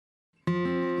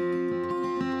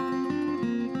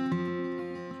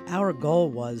our goal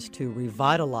was to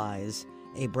revitalize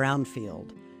a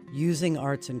brownfield using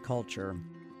arts and culture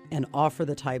and offer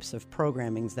the types of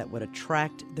programmings that would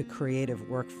attract the creative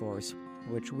workforce,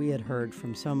 which we had heard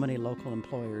from so many local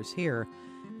employers here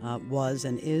was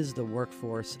and is the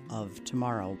workforce of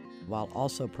tomorrow, while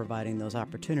also providing those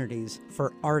opportunities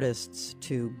for artists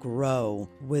to grow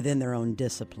within their own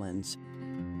disciplines.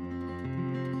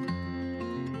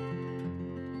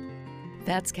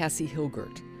 That's Kassie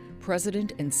Hilgert,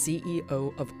 President and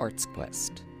CEO of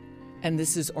ArtsQuest. And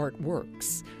this is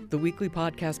Artworks, the weekly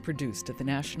podcast produced at the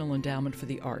National Endowment for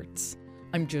the Arts.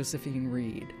 I'm Josephine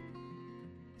Reed.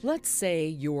 Let's say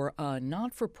you're a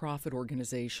not-for-profit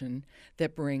organization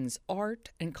that brings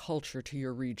art and culture to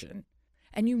your region,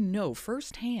 and you know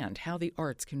firsthand how the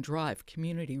arts can drive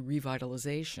community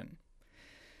revitalization.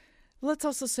 Let's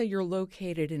also say you're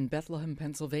located in Bethlehem,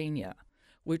 Pennsylvania,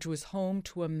 which was home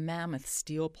to a mammoth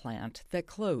steel plant that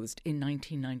closed in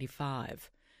 1995,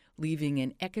 leaving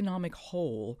an economic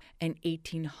hole and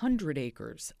 1,800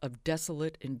 acres of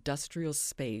desolate industrial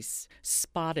space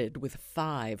spotted with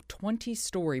 5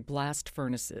 20-story blast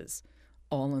furnaces,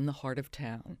 all in the heart of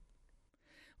town.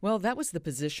 Well, that was the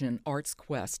position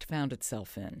ArtsQuest found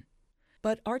itself in.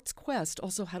 But ArtsQuest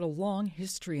also had a long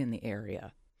history in the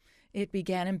area. It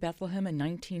began in Bethlehem in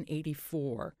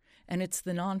 1984, and it's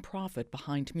the nonprofit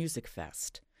behind Music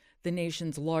Fest, the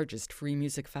nation's largest free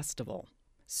music festival.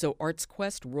 So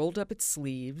ArtsQuest rolled up its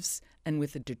sleeves, and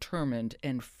with a determined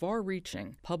and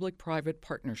far-reaching public-private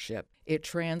partnership, it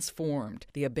transformed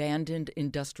the abandoned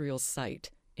industrial site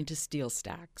into Steel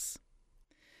Stacks.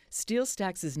 Steel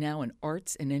Stacks is now an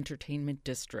arts and entertainment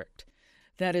district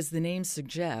that, as the name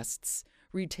suggests,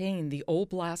 retain the old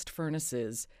blast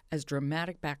furnaces as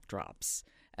dramatic backdrops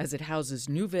as it houses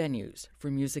new venues for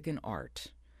music and art,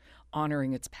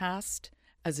 honoring its past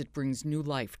as it brings new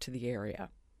life to the area.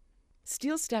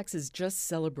 Steel Stacks has just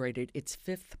celebrated its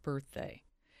 5th birthday,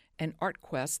 and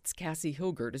ArtQuest's Kassie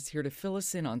Hilgert is here to fill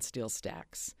us in on Steel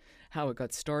Stacks, how it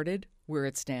got started, where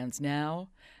it stands now,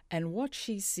 and what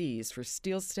she sees for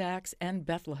Steel Stacks and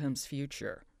Bethlehem's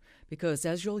future, because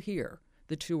as you'll hear,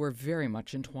 the two are very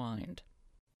much entwined.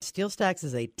 Steel Stacks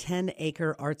is a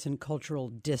 10-acre arts and cultural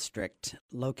district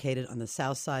located on the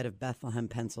south side of Bethlehem,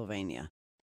 Pennsylvania.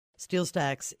 Steel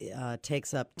Stacks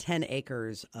takes up 10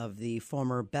 acres of the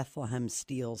former Bethlehem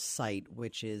Steel site,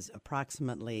 which is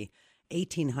approximately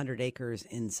 1,800 acres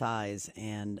in size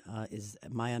and is,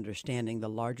 my understanding, the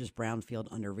largest brownfield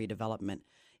under redevelopment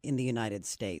in the United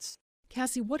States.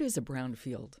 Kassie, what is a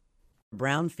brownfield?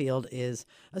 Brownfield is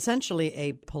essentially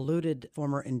a polluted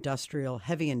former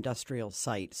heavy industrial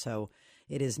site. So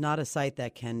it is not a site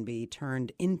that can be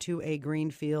turned into a green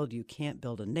field. You can't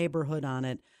build a neighborhood on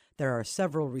it. There are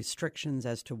several restrictions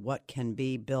as to what can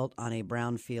be built on a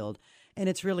brownfield, and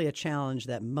it's really a challenge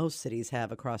that most cities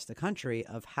have across the country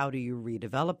of how do you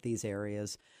redevelop these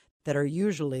areas that are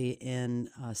usually in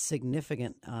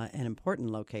significant and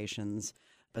important locations,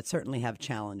 but certainly have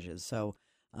challenges. So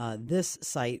this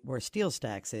site where Steel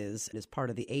Stacks is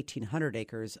part of the 1,800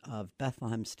 acres of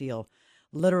Bethlehem Steel,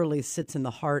 literally sits in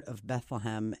the heart of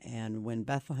Bethlehem, and when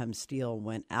Bethlehem Steel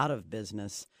went out of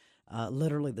business,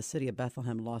 literally, the city of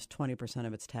Bethlehem lost 20%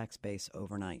 of its tax base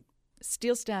overnight.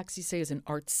 Steel Stacks, you say, is an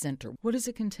arts center. What does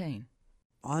it contain?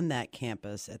 On that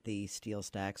campus at the Steel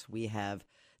Stacks, we have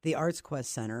the ArtsQuest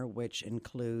Center, which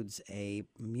includes a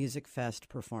Music Fest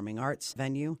performing arts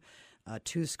venue, a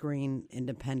 2-screen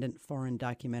independent foreign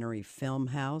documentary film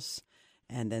house,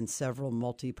 and then several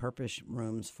multi-purpose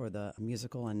rooms for the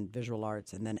musical and visual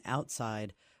arts. And then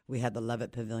outside, we had the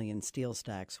Levitt Pavilion Steel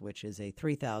Stacks, which is a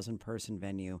 3,000-person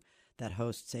venue that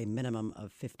hosts a minimum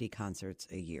of 50 concerts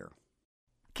a year.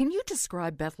 Can you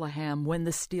describe Bethlehem when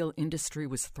the steel industry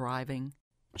was thriving?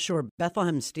 Sure.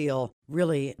 Bethlehem Steel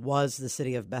really was the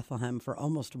city of Bethlehem for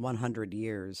almost 100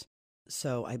 years.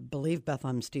 So I believe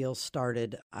Bethlehem Steel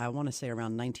started, I want to say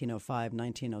around 1905,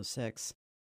 1906,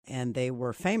 and they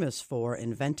were famous for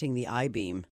inventing the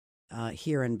I-beam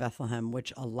here in Bethlehem,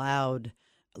 which allowed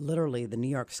literally the New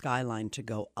York skyline to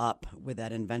go up with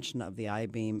that invention of the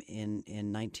I-beam in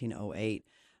 1908.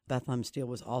 Bethlehem Steel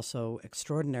was also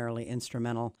extraordinarily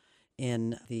instrumental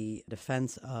in the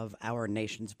defense of our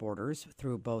nation's borders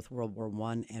through both World War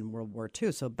I and World War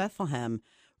II. So Bethlehem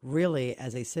really,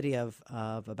 as a city of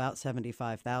about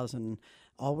 75,000,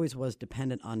 always was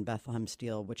dependent on Bethlehem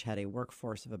Steel, which had a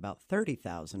workforce of about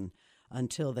 30,000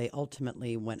 until they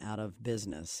ultimately went out of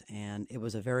business. And it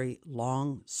was a very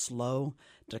long, slow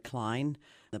decline.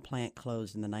 The plant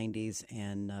closed in the 90s,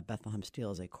 and Bethlehem Steel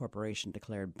as a corporation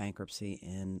declared bankruptcy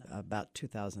in about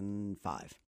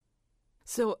 2005.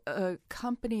 So a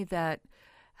company that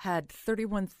had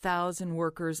 31,000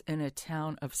 workers in a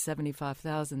town of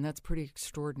 75,000. That's pretty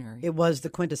extraordinary. It was the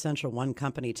quintessential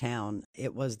one-company town.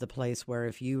 It was the place where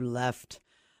if you left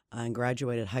and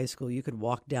graduated high school, you could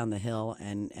walk down the hill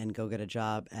and go get a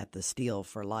job at the steel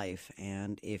for life.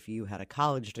 And if you had a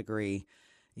college degree,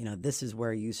 this is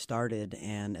where you started.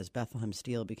 And as Bethlehem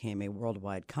Steel became a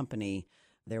worldwide company,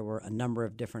 there were a number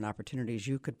of different opportunities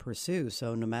you could pursue.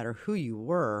 So no matter who you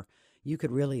were, you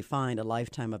could really find a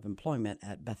lifetime of employment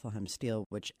at Bethlehem Steel,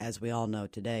 which, as we all know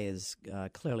today, is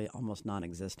clearly almost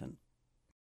non-existent.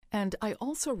 And I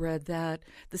also read that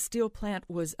the steel plant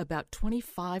was about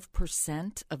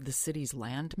 25% of the city's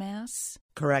land mass.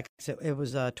 Correct. So it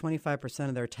was 25%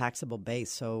 of their taxable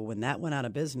base. So when that went out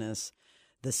of business,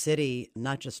 the city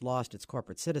not just lost its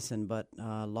corporate citizen, but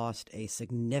lost a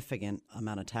significant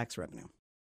amount of tax revenue.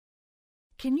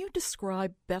 Can you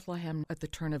describe Bethlehem at the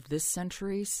turn of this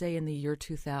century, say in the year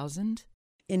 2000?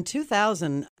 In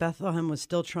 2000, Bethlehem was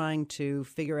still trying to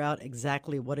figure out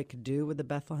exactly what it could do with the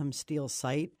Bethlehem Steel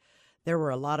site. There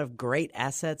were a lot of great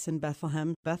assets in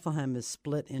Bethlehem. Bethlehem is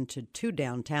split into two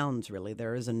downtowns, really.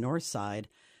 There is a north side,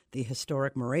 the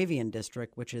historic Moravian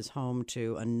district, which is home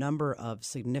to a number of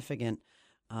significant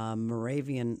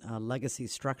Moravian legacy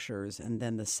structures. And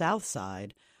then the south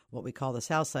side, what we call the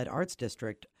South Side Arts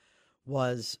District,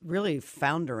 was really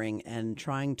foundering and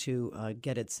trying to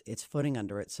get its footing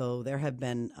under it. So there have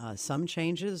been some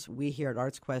changes. We here at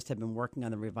ArtsQuest have been working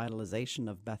on the revitalization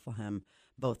of Bethlehem,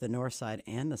 both the north side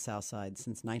and the south side,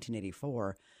 since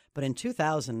 1984. But in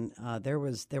 2000, there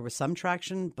was some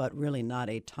traction, but really not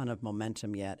a ton of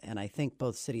momentum yet. And I think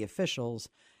both city officials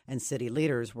and city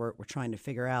leaders were trying to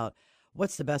figure out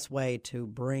what's the best way to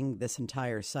bring this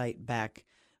entire site back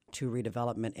to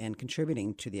redevelopment and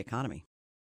contributing to the economy.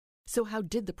 So how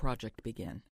did the project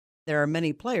begin? There are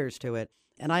many players to it,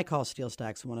 and I call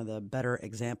SteelStacks one of the better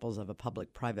examples of a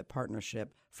public-private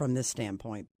partnership from this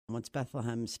standpoint. Once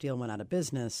Bethlehem Steel went out of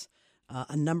business,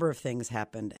 a number of things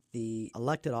happened. The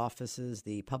elected offices,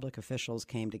 the public officials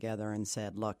came together and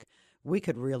said, look, we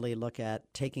could really look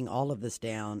at taking all of this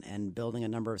down and building a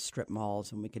number of strip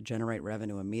malls, and we could generate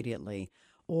revenue immediately.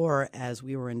 Or, as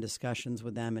we were in discussions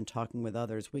with them and talking with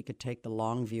others, we could take the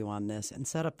long view on this and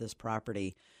set up this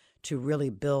property to really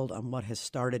build on what has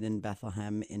started in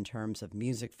Bethlehem in terms of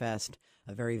Music Fest,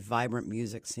 a very vibrant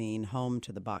music scene, home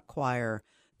to the Bach Choir,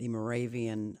 the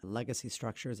Moravian legacy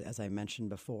structures, as I mentioned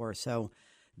before. So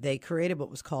they created what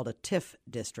was called a TIF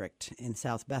district in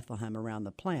South Bethlehem around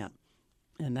the plant.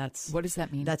 And what does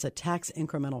that mean? That's a tax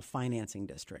incremental financing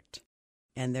district.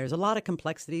 And there's a lot of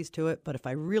complexities to it, but if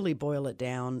I really boil it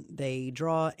down, they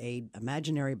draw a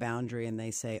imaginary boundary and they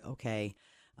say, okay,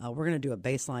 we're going to do a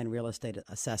baseline real estate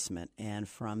assessment. And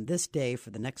from this day for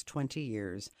the next 20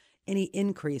 years, any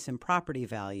increase in property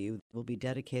value will be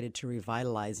dedicated to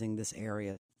revitalizing this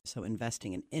area. So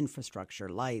investing in infrastructure,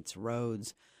 lights,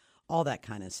 roads, all that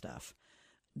kind of stuff.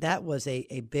 That was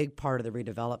a big part of the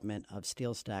redevelopment of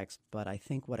SteelStacks. But I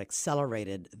think what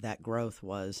accelerated that growth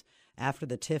was after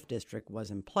the TIF district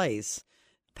was in place,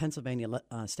 Pennsylvania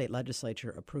state legislature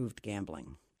approved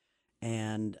gambling.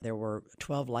 And there were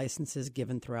 12 licenses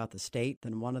given throughout the state.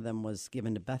 Then one of them was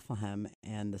given to Bethlehem,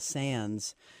 and the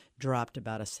Sands dropped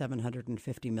about a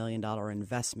 $750 million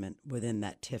investment within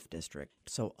that TIF district.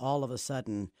 So all of a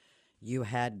sudden, you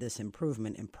had this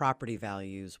improvement in property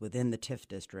values within the TIF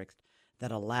district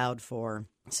that allowed for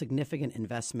significant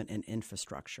investment in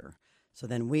infrastructure. So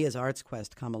then we as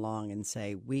ArtsQuest come along and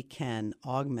say we can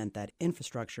augment that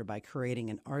infrastructure by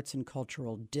creating an arts and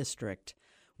cultural district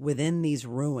within these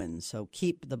ruins. So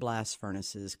keep the blast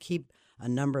furnaces, keep a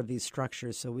number of these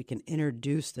structures so we can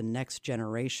introduce the next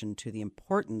generation to the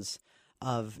importance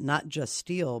of not just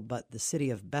steel, but the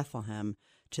city of Bethlehem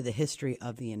to the history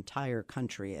of the entire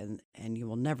country. And you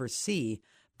will never see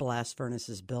blast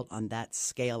furnaces built on that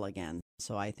scale again.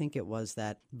 So I think it was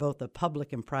that both the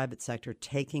public and private sector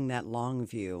taking that long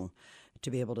view to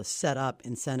be able to set up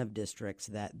incentive districts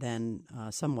that then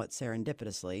somewhat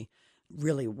serendipitously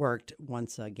really worked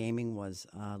once gaming was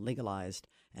legalized.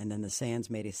 And then the Sands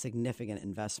made a significant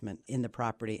investment in the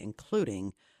property,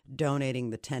 including donating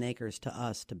the 10 acres to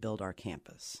us to build our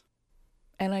campus.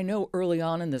 And I know early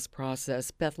on in this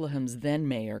process, Bethlehem's then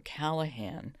mayor,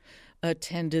 Callahan,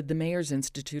 attended the Mayor's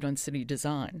Institute on City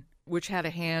Design, which had a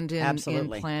hand in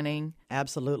planning.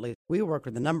 Absolutely. We worked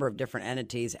with a number of different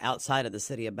entities outside of the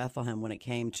city of Bethlehem when it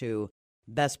came to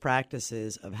best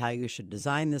practices of how you should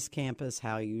design this campus,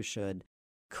 how you should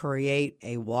create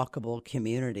a walkable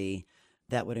community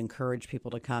that would encourage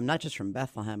people to come, not just from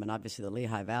Bethlehem and obviously the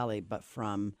Lehigh Valley, but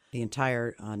from the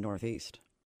entire Northeast.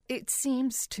 It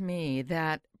seems to me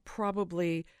that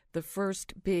probably the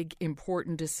first big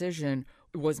important decision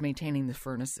was maintaining the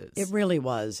furnaces. It really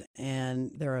was.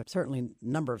 And there are certainly a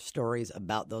number of stories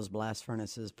about those blast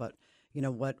furnaces. But,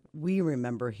 what we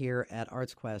remember here at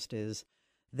ArtsQuest is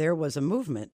there was a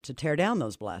movement to tear down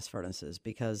those blast furnaces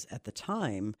because at the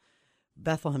time,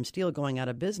 Bethlehem Steel going out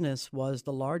of business was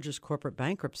the largest corporate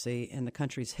bankruptcy in the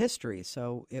country's history.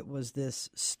 So it was this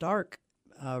stark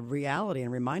reality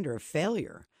and reminder of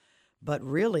failure. But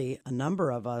really, a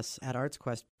number of us at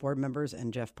ArtsQuest, board members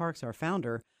and Jeff Parks, our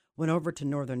founder, went over to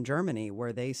northern Germany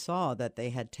where they saw that they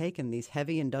had taken these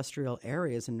heavy industrial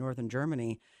areas in northern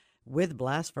Germany with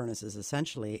blast furnaces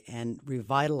essentially and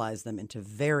revitalized them into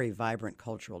very vibrant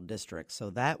cultural districts.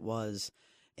 So that was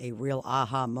a real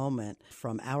aha moment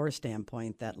from our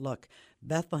standpoint that, look,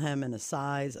 Bethlehem and the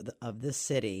size of this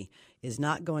city is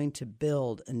not going to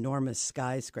build enormous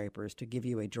skyscrapers to give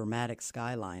you a dramatic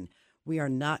skyline. We are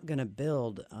not going to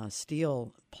build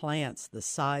steel plants the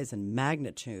size and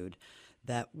magnitude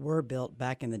that were built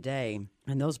back in the day.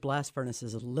 And those blast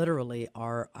furnaces literally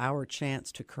are our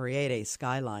chance to create a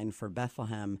skyline for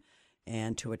Bethlehem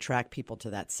and to attract people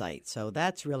to that site. So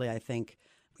that's really, I think,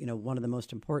 one of the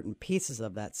most important pieces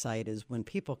of that site is when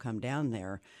people come down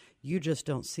there, you just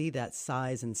don't see that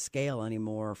size and scale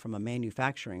anymore from a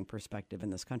manufacturing perspective in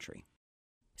this country.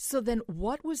 So then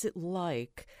what was it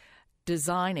like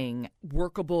designing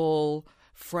workable,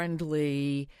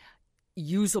 friendly,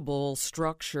 usable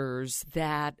structures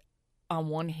that, on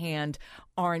one hand,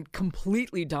 aren't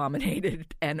completely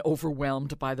dominated and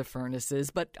overwhelmed by the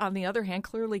furnaces, but on the other hand,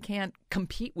 clearly can't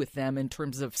compete with them in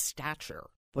terms of stature?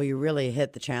 Well, you really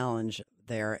hit the challenge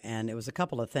there, and it was a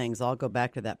couple of things. I'll go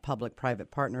back to that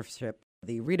public-private partnership.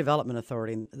 The Redevelopment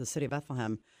Authority in the city of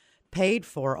Bethlehem paid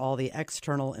for all the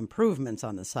external improvements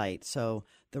on the site. So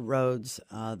the roads,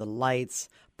 the lights,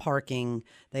 parking.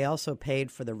 They also paid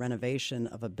for the renovation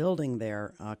of a building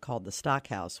there called the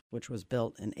Stockhouse, which was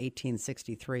built in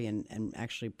 1863 and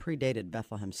actually predated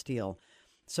Bethlehem Steel.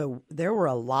 So there were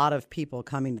a lot of people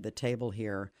coming to the table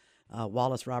here.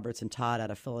 Wallace Roberts and Todd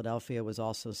out of Philadelphia was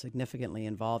also significantly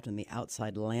involved in the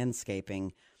outside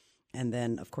landscaping. And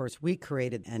then, of course, we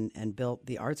created and built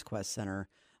the ArtsQuest Center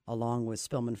along with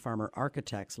Spillman Farmer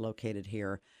Architects located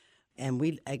here. And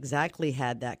we exactly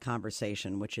had that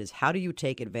conversation, which is how do you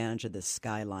take advantage of this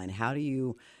skyline? How do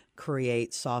you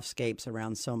create softscapes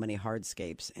around so many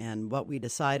hardscapes? And what we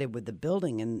decided with the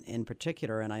building in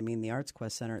particular, and I mean the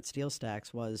ArtsQuest Center at Steel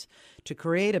Stacks, was to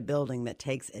create a building that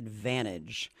takes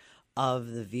advantage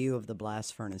of the view of the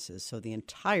blast furnaces. So the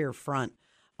entire front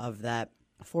of that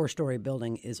 4-story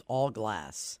building is all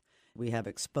glass. We have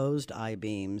exposed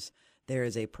I-beams. There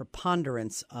is a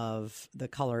preponderance of the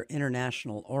color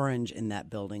International Orange in that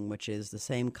building, which is the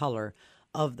same color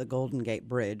of the Golden Gate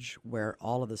Bridge, where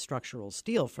all of the structural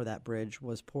steel for that bridge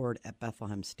was poured at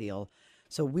Bethlehem Steel.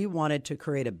 So we wanted to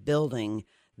create a building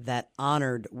that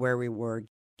honored where we were,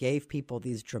 gave people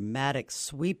these dramatic,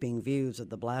 sweeping views of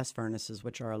the blast furnaces,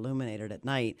 which are illuminated at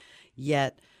night,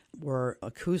 yet were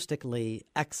acoustically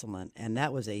excellent. And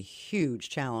that was a huge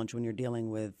challenge when you're dealing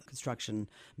with construction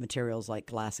materials like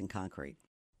glass and concrete.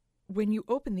 When you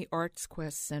opened the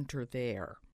ArtsQuest Center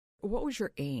there, what was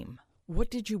your aim? What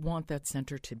did you want that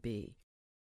center to be?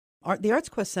 The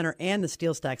ArtsQuest Center and the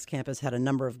Steel Stacks campus had a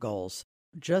number of goals.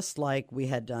 Just like we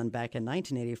had done back in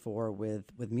 1984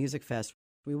 with Music Fest,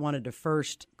 we wanted to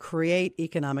first create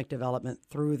economic development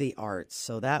through the arts.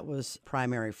 So that was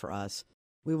primary for us.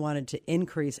 We wanted to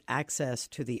increase access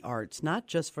to the arts, not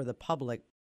just for the public,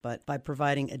 but by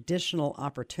providing additional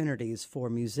opportunities for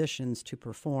musicians to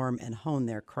perform and hone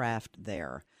their craft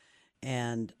there.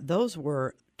 And those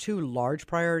were two large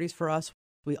priorities for us.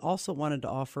 We also wanted to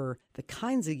offer the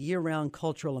kinds of year-round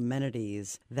cultural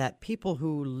amenities that people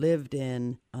who lived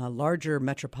in larger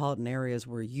metropolitan areas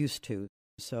were used to.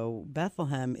 So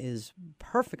Bethlehem is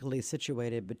perfectly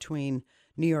situated between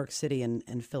New York City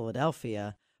and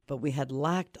Philadelphia, but we had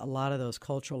lacked a lot of those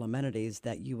cultural amenities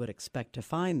that you would expect to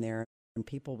find there, and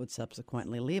people would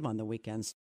subsequently leave on the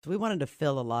weekends. So we wanted to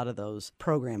fill a lot of those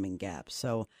programming gaps.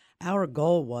 So our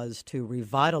goal was to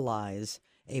revitalize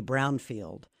a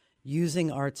brownfield using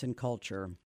arts and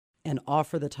culture and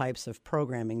offer the types of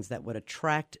programmings that would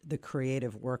attract the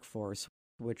creative workforce,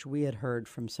 which we had heard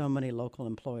from so many local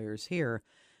employers here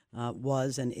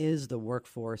was and is the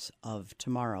workforce of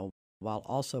tomorrow, while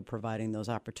also providing those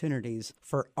opportunities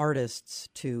for artists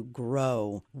to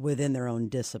grow within their own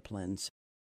disciplines.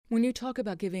 When you talk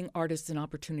about giving artists an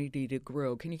opportunity to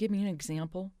grow, can you give me an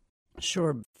example?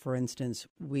 Sure. For instance,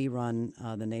 we run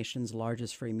the nation's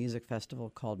largest free music festival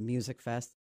called Music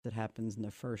Fest. It happens in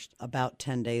the first about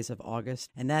 10 days of August.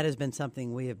 And that has been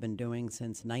something we have been doing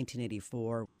since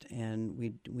 1984. And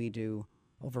we do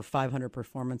over 500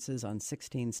 performances on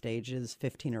 16 stages,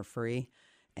 15 are free.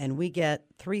 And we get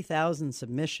 3,000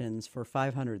 submissions for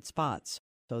 500 spots.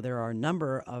 So there are a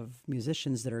number of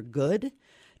musicians that are good,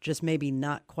 just maybe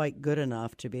not quite good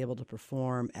enough to be able to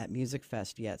perform at Music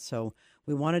Fest yet. So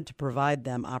we wanted to provide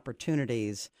them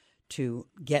opportunities to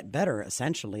get better,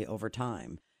 essentially, over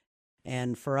time.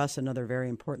 And for us, another very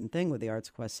important thing with the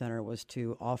Arts Quest Center was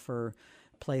to offer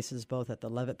places both at the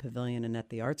Levitt Pavilion and at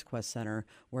the Arts Quest Center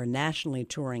where nationally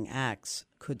touring acts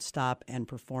could stop and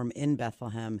perform in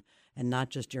Bethlehem and not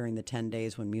just during the 10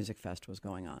 days when Music Fest was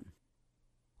going on.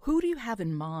 Who do you have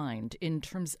in mind in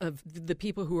terms of the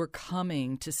people who are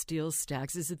coming to Steel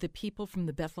Stacks? Is it the people from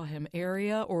the Bethlehem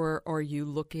area, or are you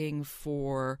looking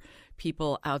for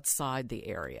people outside the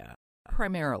area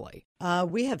primarily?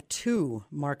 We have two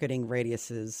marketing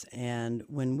radiuses, and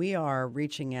when we are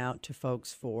reaching out to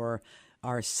folks for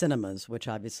our cinemas, which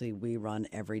obviously we run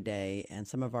every day, and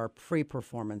some of our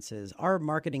pre-performances, our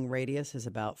marketing radius is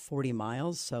about 40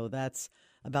 miles, so that's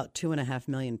about 2.5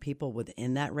 million people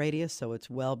within that radius, so it's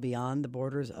well beyond the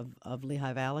borders of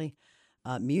Lehigh Valley.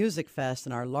 Music Fest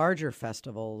and our larger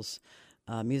festivals,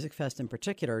 Music Fest in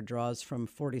particular, draws from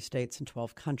 40 states and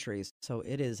 12 countries, so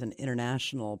it is an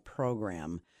international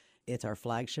program. It's our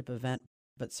flagship event,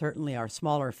 but certainly our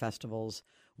smaller festivals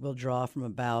will draw from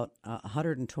about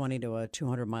 120 to a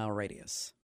 200-mile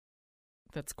radius.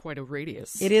 That's quite a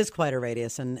radius. It is quite a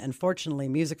radius, and fortunately,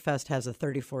 Music Fest has a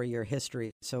 34-year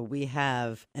history, so we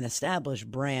have an established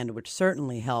brand, which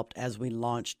certainly helped as we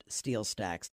launched Steel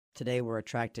Stacks. Today, we're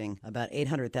attracting about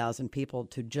 800,000 people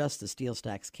to just the Steel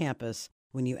Stacks campus.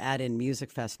 When you add in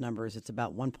Music Fest numbers, it's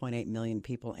about 1.8 million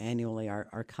people annually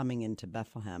are coming into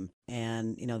Bethlehem,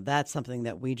 and that's something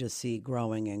that we just see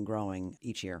growing and growing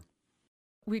each year.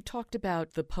 We talked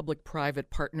about the public-private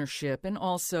partnership and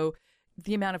also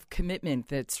the amount of commitment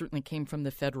that certainly came from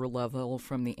the federal level,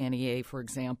 from the NEA, for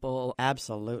example.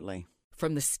 Absolutely.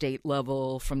 From the state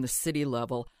level, from the city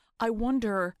level. I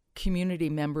wonder, community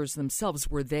members themselves,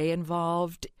 were they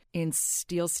involved in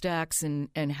Steel Stacks and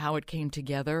how it came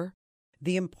together?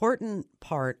 The important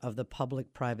part of the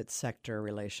public-private sector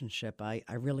relationship, I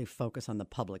really focus on the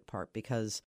public part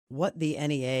because what the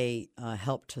NEA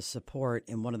helped to support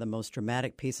in one of the most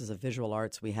dramatic pieces of visual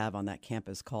arts we have on that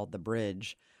campus called The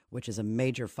Bridge, which is a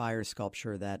major fire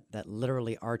sculpture that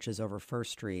literally arches over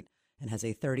First Street and has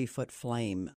a 30-foot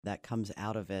flame that comes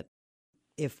out of it.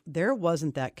 If there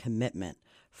wasn't that commitment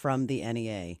from the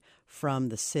NEA, from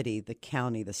the city, the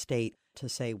county, the state, to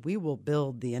say, we will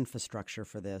build the infrastructure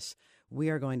for this, we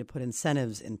are going to put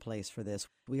incentives in place for this,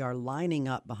 we are lining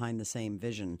up behind the same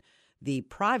vision, the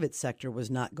private sector was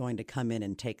not going to come in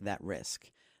and take that risk.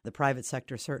 The private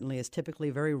sector certainly is typically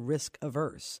very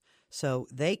risk-averse. So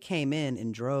they came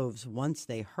in droves once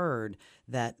they heard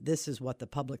that this is what the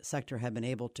public sector had been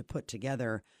able to put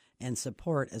together and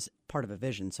support as part of a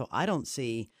vision. So I don't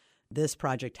see this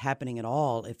project happening at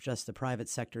all if just the private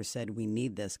sector said we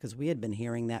need this, because we had been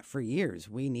hearing that for years.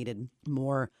 We needed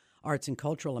more arts and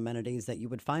cultural amenities that you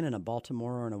would find in a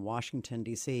Baltimore or in a Washington,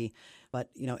 D.C., but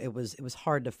it was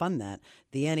hard to fund that.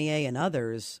 The NEA and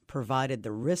others provided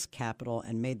the risk capital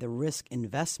and made the risk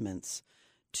investments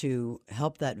to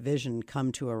help that vision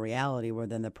come to a reality where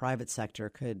then the private sector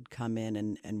could come in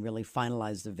and really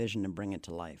finalize the vision and bring it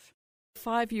to life.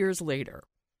 5 years later,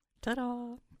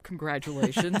 ta-da,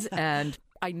 congratulations. And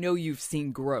I know you've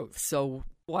seen growth, so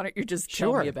why don't you just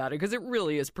tell me about it? Because it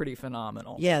really is pretty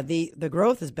phenomenal. Yeah, the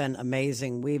growth has been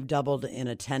amazing. We've doubled in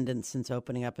attendance since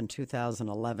opening up in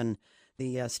 2011.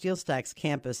 The Steel Stacks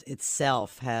campus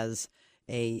itself has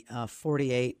a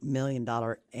 $48 million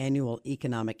annual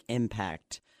economic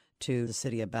impact to the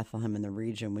city of Bethlehem and the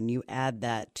region. When you add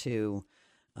that to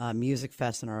Music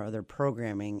Fest and our other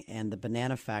programming and the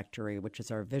Banana Factory, which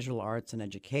is our visual arts and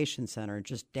education center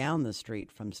just down the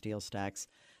street from Steel Stacks,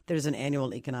 there's an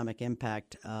annual economic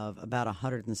impact of about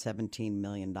 $117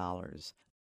 million.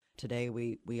 Today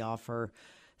we offer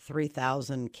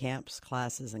 3,000 camps,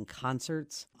 classes, and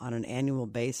concerts on an annual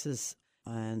basis,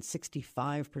 and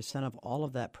 65% of all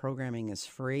of that programming is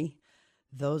free.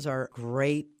 Those are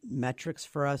great metrics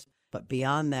for us, but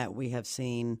beyond that, we have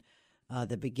seen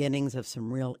the beginnings of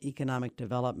some real economic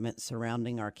development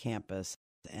surrounding our campus,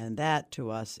 and that to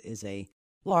us is a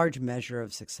large measure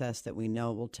of success that we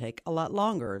know will take a lot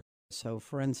longer. So,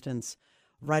 for instance,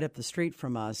 right up the street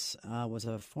from us was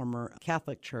a former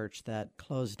Catholic church that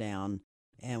closed down,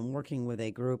 and working with a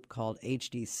group called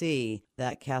HDC,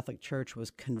 that Catholic church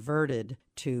was converted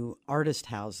to artist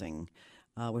housing,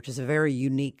 which is a very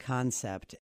unique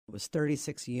concept. It was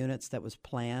 36 units that was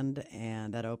planned,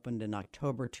 and that opened in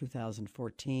October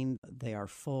 2014. They are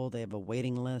full. They have a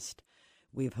waiting list.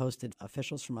 We've hosted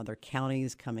officials from other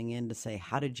counties coming in to say,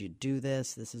 how did you do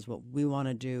this? This is what we want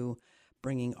to do,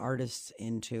 bringing artists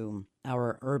into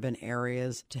our urban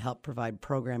areas to help provide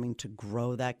programming to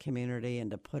grow that community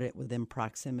and to put it within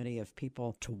proximity of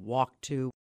people to walk to.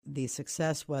 The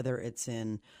success, whether it's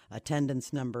in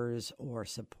attendance numbers or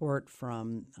support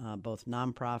from both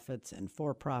nonprofits and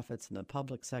for-profits in the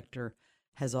public sector,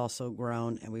 has also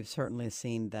grown, and we've certainly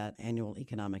seen that annual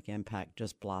economic impact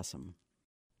just blossom.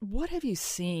 What have you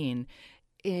seen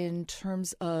in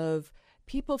terms of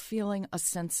people feeling a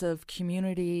sense of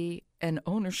community and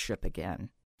ownership again?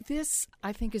 This,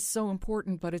 I think, is so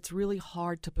important, but it's really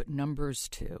hard to put numbers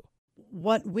to.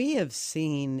 What we have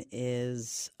seen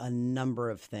is a number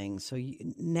of things. So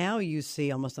now you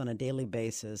see almost on a daily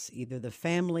basis either the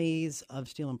families of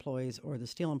steel employees or the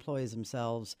steel employees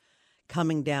themselves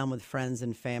coming down with friends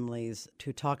and families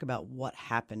to talk about what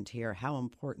happened here, how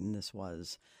important this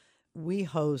was. We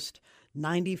host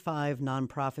 95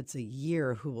 nonprofits a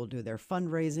year who will do their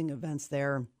fundraising events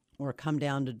there or come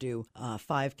down to do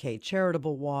 5K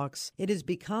charitable walks. It has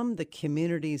become the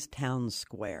community's town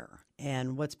square.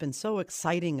 And what's been so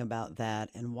exciting about that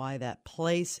and why that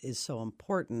place is so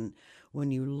important,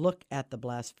 when you look at the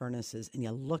blast furnaces and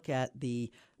you look at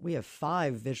we have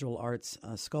 5 visual arts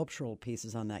sculptural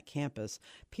pieces on that campus,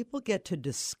 people get to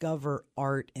discover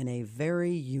art in a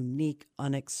very unique,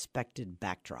 unexpected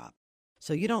backdrop.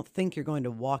 So you don't think you're going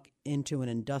to walk into an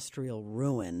industrial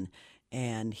ruin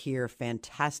and hear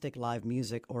fantastic live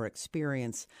music or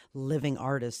experience living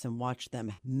artists and watch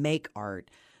them make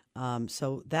art.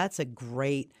 So that's a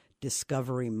great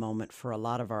discovery moment for a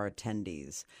lot of our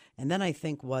attendees. And then I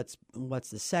think what's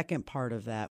the second part of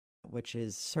that, which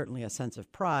is certainly a sense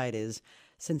of pride, is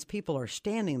since people are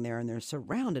standing there and they're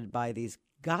surrounded by these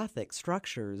Gothic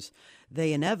structures,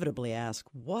 they inevitably ask,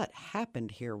 what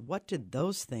happened here? What did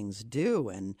those things do?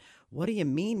 And what do you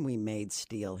mean we made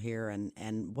steel here?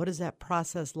 And what is that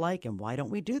process like? And why don't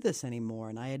we do this anymore?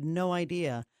 And I had no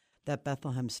idea that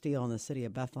Bethlehem Steel and the city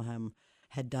of Bethlehem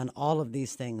had done all of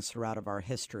these things throughout of our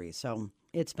history. So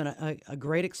it's been a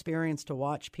great experience to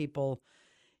watch people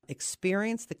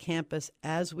experience the campus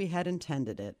as we had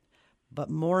intended it,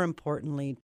 but more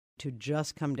importantly, to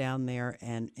just come down there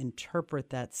and interpret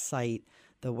that site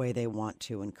the way they want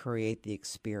to and create the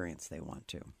experience they want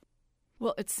to.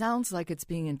 Well, it sounds like it's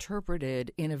being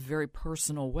interpreted in a very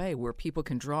personal way where people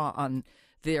can draw on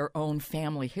their own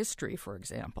family history, for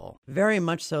example. Very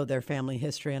much so, their family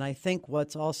history. And I think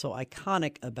what's also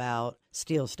iconic about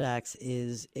Steel Stacks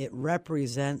is it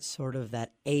represents sort of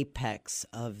that apex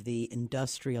of the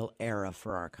industrial era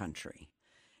for our country.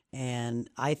 And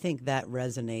I think that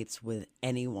resonates with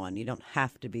anyone. You don't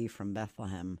have to be from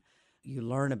Bethlehem. You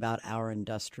learn about our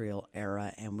industrial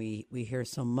era, and we hear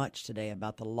so much today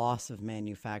about the loss of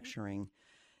manufacturing.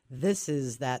 This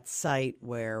is that site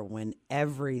where when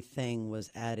everything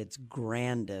was at its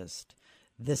grandest,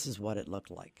 this is what it looked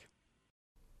like.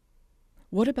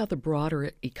 What about the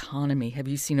broader economy? Have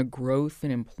you seen a growth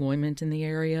in employment in the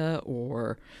area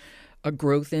or a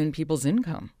growth in people's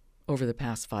income over the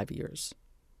past 5 years?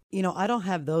 You know, I don't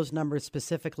have those numbers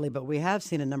specifically, but we have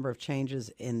seen a number of changes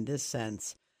in this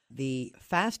sense. The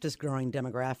fastest growing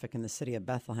demographic in the city of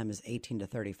Bethlehem is 18 to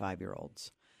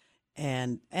 35-year-olds.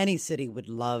 And any city would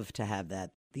love to have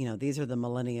that. You know, these are the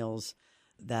millennials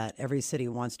that every city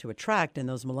wants to attract, and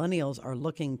those millennials are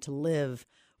looking to live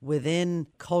within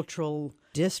cultural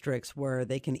districts where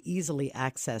they can easily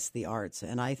access the arts.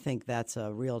 And I think that's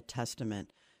a real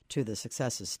testament to the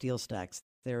success of Steel Stacks.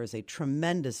 There is a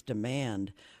tremendous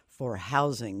demand for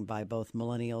housing by both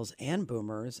millennials and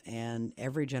boomers and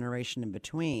every generation in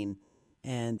between.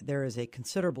 And there is a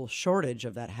considerable shortage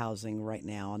of that housing right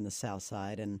now on the South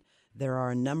Side. And there are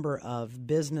a number of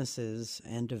businesses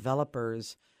and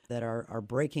developers that are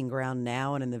breaking ground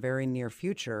now and in the very near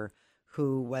future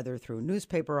who, whether through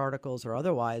newspaper articles or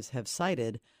otherwise, have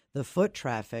cited the foot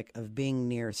traffic of being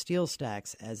near Steel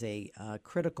Stacks as a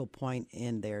critical point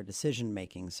in their decision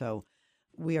making. So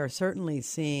we are certainly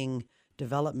seeing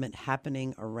development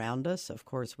happening around us. Of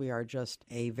course, we are just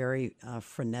a very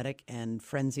frenetic and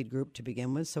frenzied group to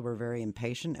begin with, so we're very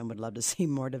impatient and would love to see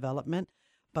more development.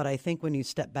 But I think when you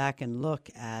step back and look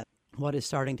at what is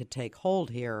starting to take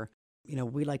hold here, you know,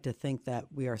 we like to think that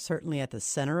we are certainly at the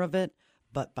center of it,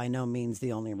 but by no means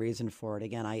the only reason for it.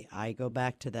 Again, I go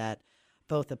back to that,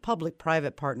 both the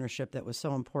public-private partnership that was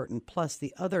so important, plus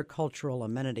the other cultural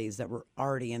amenities that were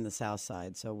already in the South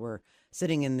Side. So we're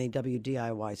sitting in the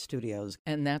WDIY studios.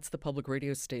 And that's the public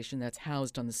radio station that's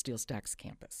housed on the Steel Stacks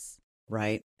campus.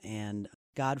 right? And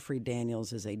Godfrey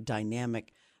Daniels is a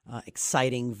dynamic,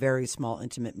 exciting, very small,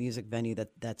 intimate music venue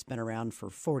that's been around for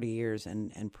 40 years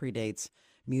and predates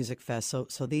Music Fest.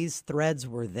 So these threads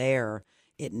were there.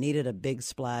 It needed a big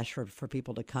splash for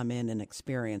people to come in and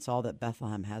experience all that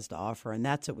Bethlehem has to offer, and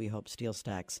that's what we hope Steel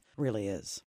Stacks really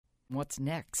is. What's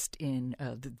next in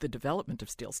the development of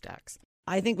Steel Stacks?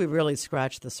 I think we've really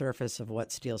scratched the surface of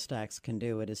what Steel Stacks can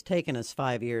do. It has taken us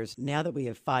 5 years. Now that we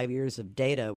have 5 years of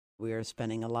data, we are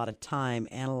spending a lot of time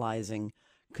analyzing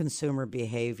consumer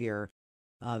behavior,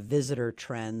 visitor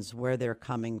trends, where they're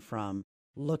coming from,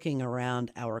 looking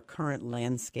around our current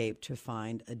landscape to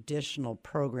find additional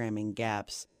programming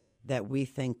gaps that we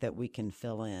think that we can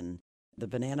fill in. The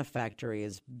Banana Factory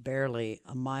is barely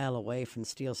a mile away from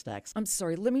Steel Stacks. I'm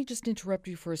sorry, let me just interrupt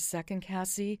you for a second,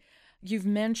 Kassie. You've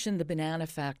mentioned the Banana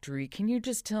Factory. Can you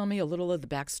just tell me a little of the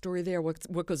backstory there?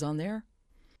 What goes on there?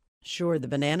 Sure. The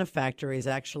Banana Factory is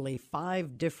actually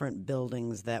 5 different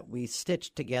buildings that we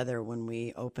stitched together when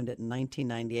we opened it in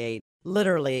 1998.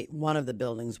 Literally, one of the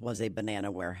buildings was a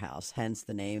banana warehouse, hence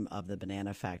the name of the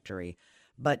Banana Factory.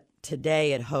 But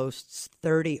today it hosts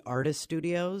 30 artist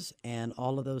studios, and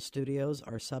all of those studios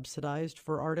are subsidized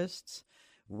for artists.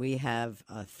 We have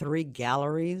 3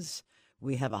 galleries.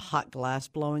 We have a hot glass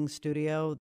blowing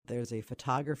studio. There's a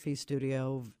photography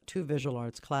studio, 2 visual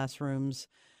arts classrooms,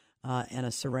 and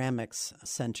a ceramics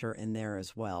center in there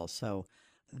as well. So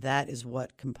that is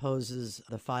what composes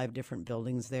the 5 different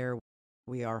buildings there.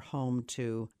 We are home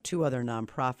to 2 other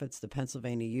nonprofits, the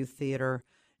Pennsylvania Youth Theater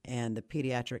and the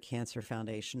Pediatric Cancer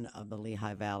Foundation of the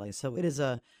Lehigh Valley. So it is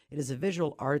a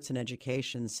visual arts and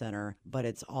education center, but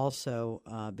it's also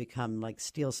become, like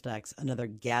Steel Stacks, another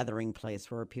gathering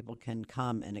place where people can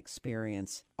come and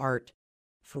experience art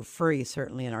for free,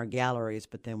 certainly in our galleries,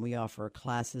 but then we offer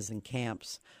classes and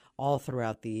camps all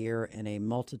throughout the year in a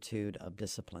multitude of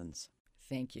disciplines.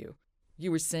 Thank you.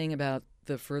 You were saying about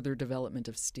the further development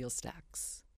of Steel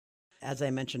Stacks. As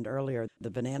I mentioned earlier, the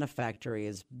Banana Factory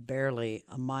is barely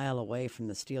a mile away from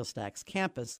the Steel Stacks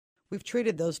campus. We've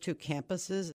treated those 2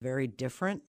 campuses very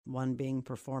different, one being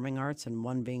performing arts and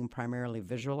one being primarily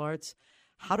visual arts.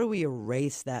 How do we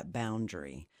erase that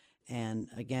boundary? And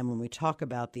again, when we talk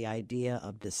about the idea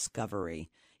of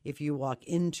discovery, if you walk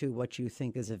into what you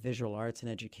think is a visual arts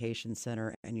and education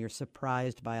center and you're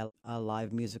surprised by a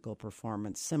live musical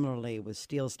performance, similarly with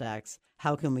Steel Stacks,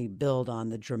 how can we build on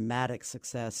the dramatic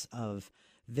success of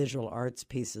visual arts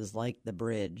pieces like The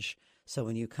Bridge? So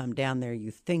when you come down there, you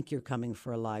think you're coming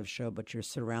for a live show, but you're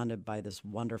surrounded by this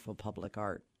wonderful public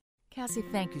art. Kassie,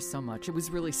 thank you so much. It was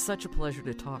really such a pleasure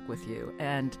to talk with you.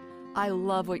 And I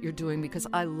love what you're doing because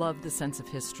I love the sense of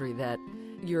history that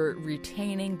you're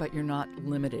retaining, but you're not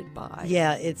limited by.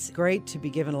 Yeah, it's great to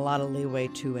be given a lot of leeway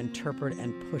to interpret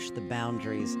and push the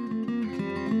boundaries.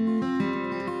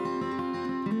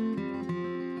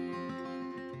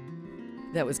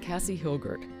 That was Kassie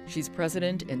Hilgert. She's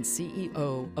president and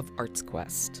CEO of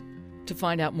ArtsQuest. To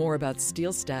find out more about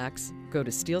Steel Stacks, go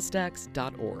to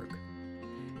steelstacks.org.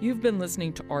 You've been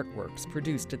listening to Artworks,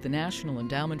 produced at the National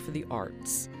Endowment for the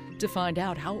Arts. To find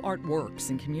out how art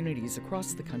works in communities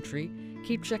across the country,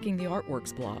 keep checking the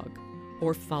Artworks blog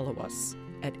or follow us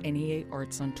at NEA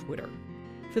Arts on Twitter.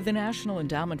 For the National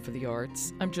Endowment for the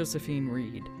Arts, I'm Josephine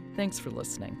Reed. Thanks for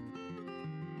listening.